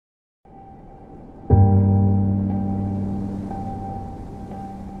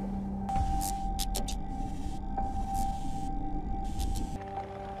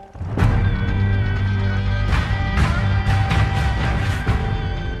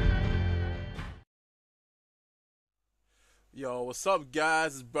Yo, what's up,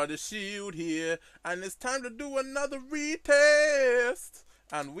 guys? It's Brother Shield here, and it's time to do another retest.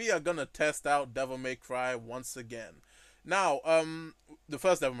 And we are gonna test out Devil May Cry once again. Now, the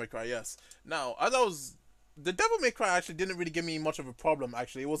first Devil May Cry, yes. Now, the Devil May Cry actually didn't really give me much of a problem.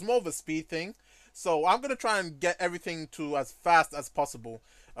 Actually, it was more of a speed thing. So I'm gonna try and get everything to as fast as possible.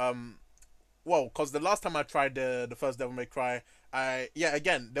 Well, because the last time I tried the first Devil May Cry,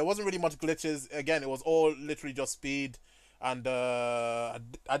 again, there wasn't really much glitches. Again, it was all literally just speed. And I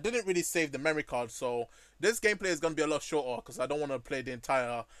didn't really save the memory card, so this gameplay is going to be a lot shorter because I don't want to play the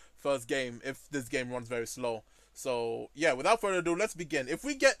entire first game if this game runs very slow. So yeah, without further ado, let's begin. If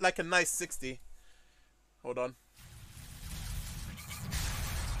we get like a nice 60, hold on.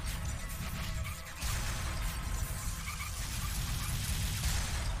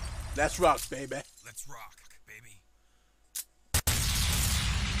 Let's rock, baby. Let's rock, baby.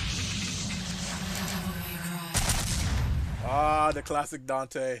 Ah, the classic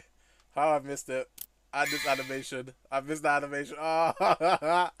Dante. How I missed it. I missed animation. I missed the animation.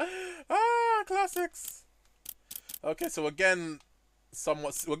 Ah, classics. Okay, so again,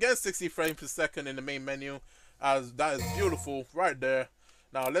 we're getting 60 frames per second in the main menu, as that is beautiful right there.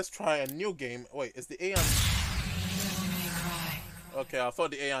 Now let's try a new game. Wait, is the A and... Okay, I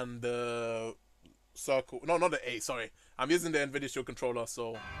thought the A and the circle. No, not the A. Sorry, I'm using the Nvidia Shield controller.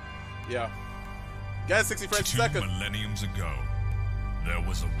 So, yeah. Get 60 frames per second. 2 millenniums ago, there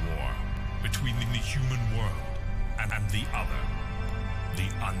was a war between the human world and the other, the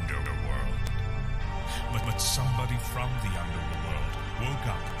underworld. But somebody from the underworld woke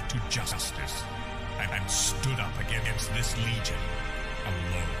up to justice and stood up against this legion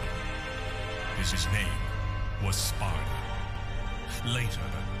alone. His name was Sparta. Later,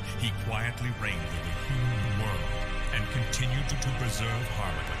 he quietly reigned in the human world and continued to preserve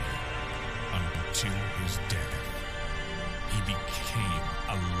harmony. Until his death, he became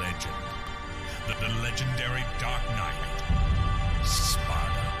a legend. The legendary Dark Knight,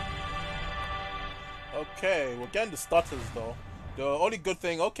 Sparta. Okay, we're getting the stutters though. The only good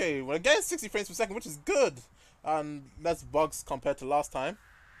thing, okay, we're getting 60 frames per second, which is good. And less bugs compared to last time.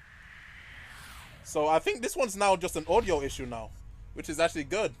 So I think this one's now just an audio issue now, which is actually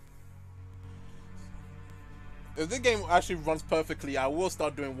good. If the game actually runs perfectly, I will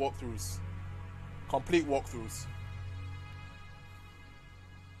start doing walkthroughs. Complete walkthroughs.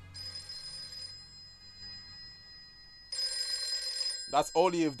 That's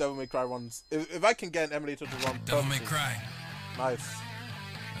only if Devil May Cry runs. If I can get an emulator to run Devil May perfectly. Cry. Nice.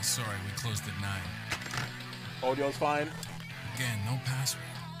 Sorry, we closed at 9. Audio's fine. Again, no password.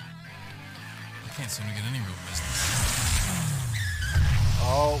 I can't seem to get any real business.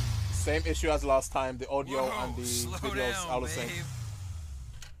 Oh, same issue as last time. The audio Whoa, and the slow videos down, out of sync. babe.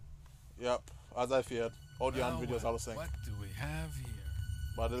 Yep, as I feared. Audio and videos out of sync. What do we have here?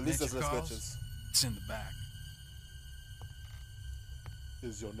 But at least there's less Calls? glitches. It's in the back.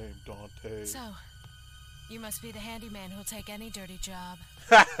 Is your name Dante? So, you must be the handyman who'll take any dirty job.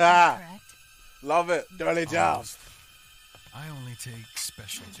 Haha! Correct? Love it. Dirty job. Almost. I only take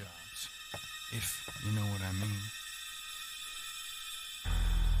special jobs, if you know what I mean.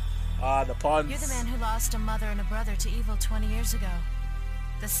 Ah, the puns. You're the man who lost a mother and a brother to evil 20 years ago.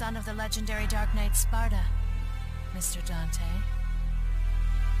 The son of the legendary Dark Knight Sparta, Mr. Dante.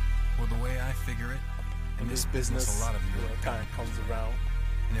 Well, the way I figure it, in this business a lot of you are kind of comes around.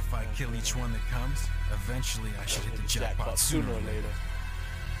 And if I kill each one that comes, eventually I should hit the jackpot sooner or later.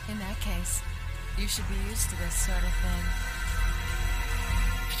 In that case, you should be used to this sort of thing.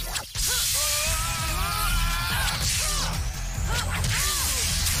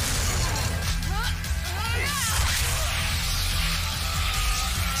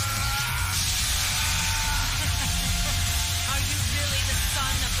 Are you really the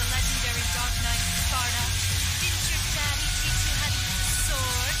son of the legendary Dark Knight Sparta? Didn't your daddy teach you how to use a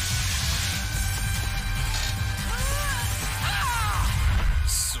sword?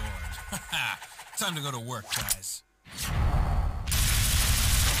 Sword. Time to go to work, guys.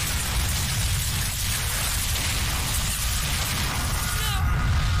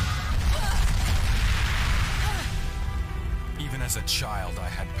 Even as a child, I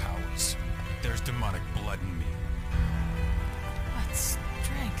had powers. There's demonic blood in me. What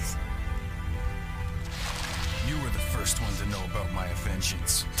strength? You were the first one to know about my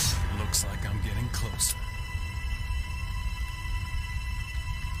vengeance. Looks like I'm getting closer.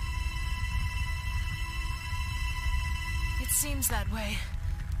 It seems that way,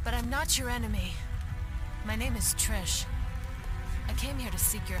 but I'm not your enemy. My name is Trish. I came here to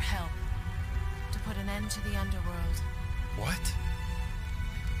seek your help, to put an end to the underworld. What?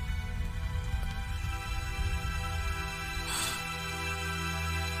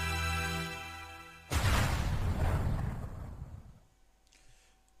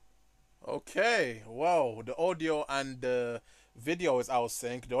 Okay, well, the audio and the video is out of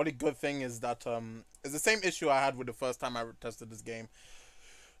sync. The only good thing is that it's the same issue I had with the first time I tested this game.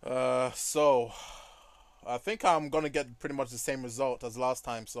 So I think I'm gonna get pretty much the same result as last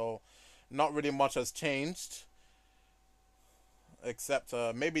time. So not really much has changed, except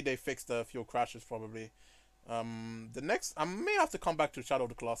maybe they fixed a few crashes probably. The next, I may have to come back to Shadow of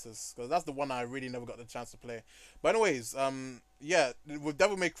the Colossus because that's the one I really never got the chance to play. But anyways, yeah, with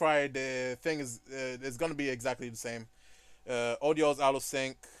Devil May Cry, the thing is, it's gonna be exactly the same. Audio's out of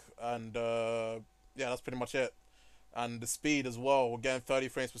sync, and yeah, that's pretty much it. And the speed as well, we're getting 30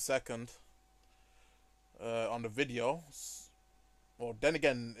 frames per second on the video. Well, then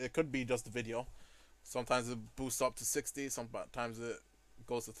again, it could be just the video. Sometimes it boosts up to 60, sometimes it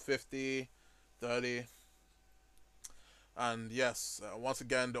goes to 50, 30. And yes, once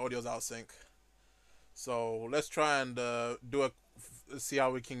again, the audio's out of sync. So let's try and see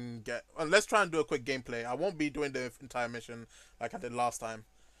how we can get. Let's try and do a quick gameplay. I won't be doing the entire mission like I did last time.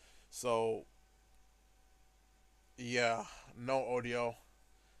 So yeah, no audio.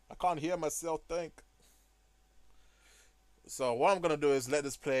 I can't hear myself think. So what I'm gonna do is let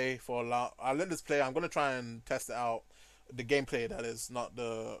this play for a lot. I'll let this play. I'm gonna try and test it out, the gameplay that is, not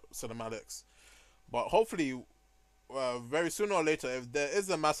the cinematics. But hopefully, very sooner or later, if there is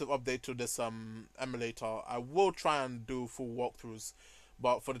a massive update to this emulator, I will try and do full walkthroughs.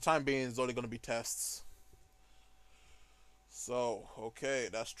 But for the time being, it's only gonna be tests. So okay,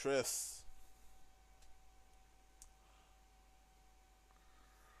 that's Triss.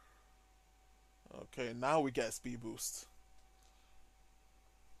 Okay, now we get a speed boost.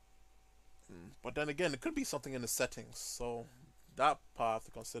 But then again, it could be something in the settings, so that part I have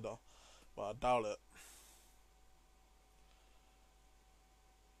to consider, but I doubt it.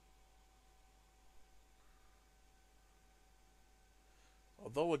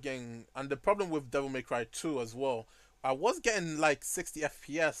 Although we're getting, and the problem with Devil May Cry 2 as well, I was getting like 60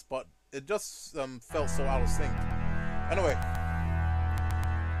 FPS, but it just felt so out of sync. Anyway,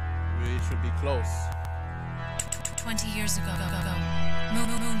 we should be close. 20 years ago,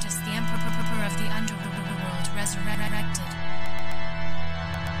 Moontus, the emperor of the underworld, resurrected.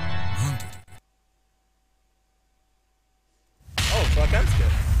 Oh, so I can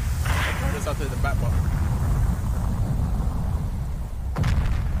skip. I just have to hit the back button.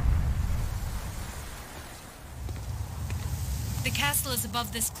 The castle is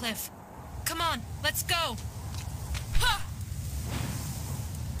above this cliff. Come on, let's go! Ha!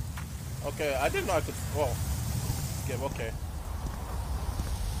 Okay, I didn't know I could. Whoa. Skip, okay.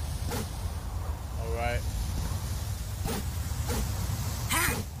 Alright.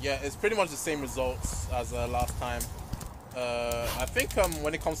 Yeah, it's pretty much the same results as last time. I think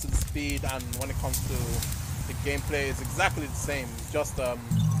when it comes to the speed and when it comes to the gameplay, it's exactly the same. It's just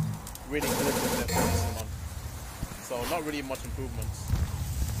really glitches they're focusing on. So not really much improvements.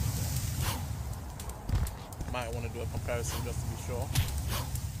 Might want to do a comparison just to be sure.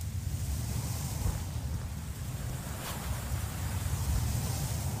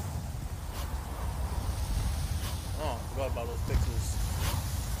 Oh, I forgot about those pixels.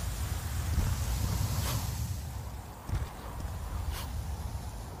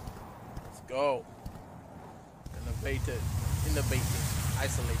 Let's go. Innovated,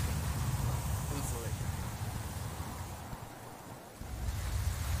 isolated, insulated.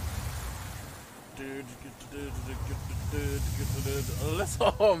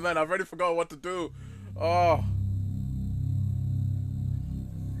 Oh man, I've already forgot what to do. Oh.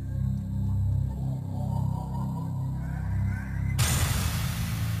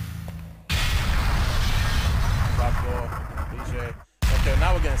 DJ. Okay,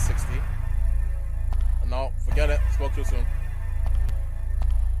 now we're getting 60. No, forget it. Spoke too soon.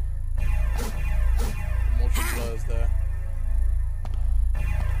 Motion blurs there.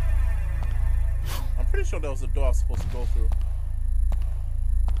 I'm pretty sure there was a door I was supposed to go through.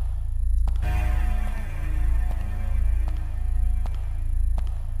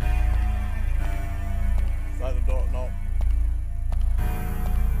 Is that the door? No.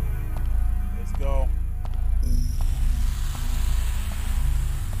 Let's go.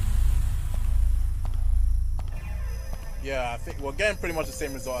 Yeah, I think we're getting pretty much the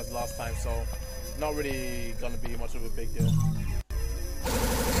same result as last time, so not really gonna be much of a big deal.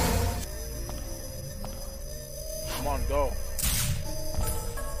 Come on, go.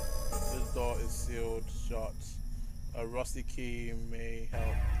 This door is sealed shut. A rusty key may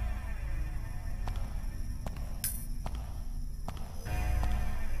help.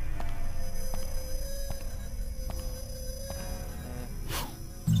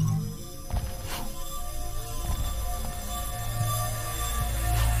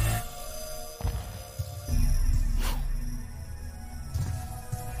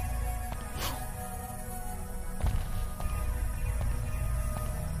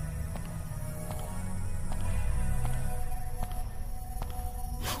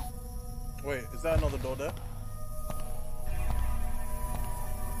 Wait, is that another door there?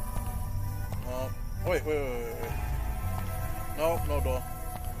 No. Wait. No, no door.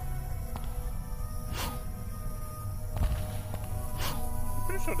 I'm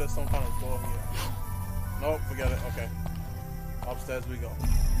pretty sure there's some kind of door here. Nope, forget it. Okay. Upstairs we go.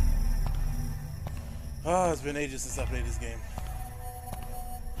 Ah, it's been ages since I played this game.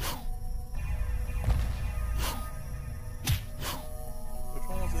 Which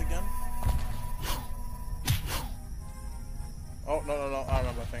one was it again? Oh, no. I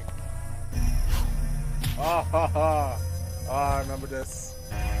remember, I think. Ah, ha, ha. Ah, I remember this.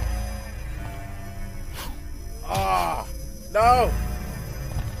 Ah, no!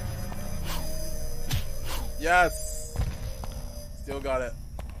 Yes! Still got it.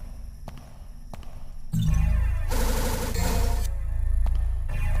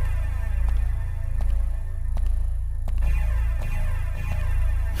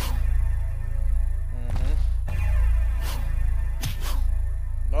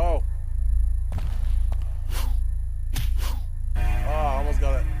 No! Ah, almost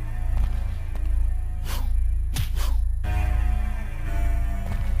got it.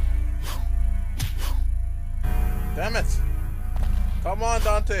 Damn it! Come on,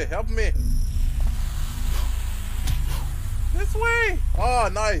 Dante, help me! This way! Oh,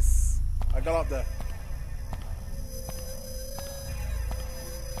 nice! I got up there.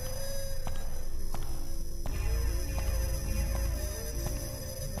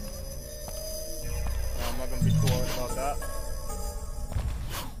 I'm not gonna be too worried about that.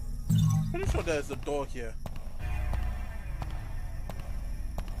 Pretty sure there's a door here.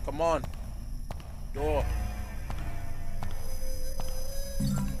 Come on. Door.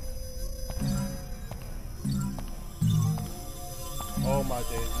 Oh my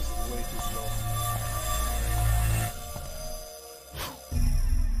days, this is way too slow.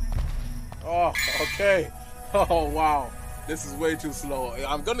 Oh, okay. Oh wow. This is way too slow.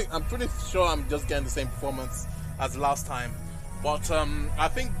 I'm pretty sure I'm just getting the same performance as last time. But I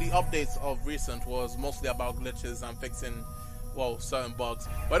think the updates of recent was mostly about glitches and fixing, well, certain bugs.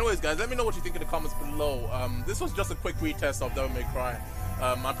 But anyways guys, let me know what you think in the comments below. This was just a quick retest of Devil May Cry.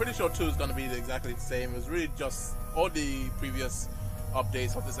 I'm pretty sure 2 is going to be exactly the same. It was really just all the previous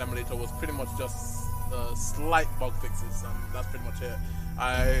updates of this emulator was pretty much just slight bug fixes, and that's pretty much it.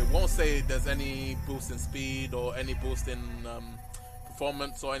 I won't say there's any boost in speed or any boost in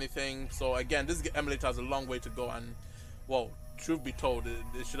performance or anything. So again, this emulator has a long way to go, and well, truth be told,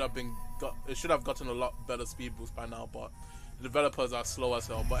 it should have gotten a lot better speed boost by now, but the developers are slow as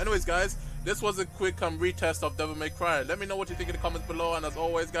hell. But anyways guys, this was a quick retest of Devil May Cry. Let me know what you think in the comments below, and as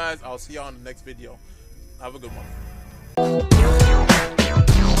always guys, I'll see you on the next video. Have a good one.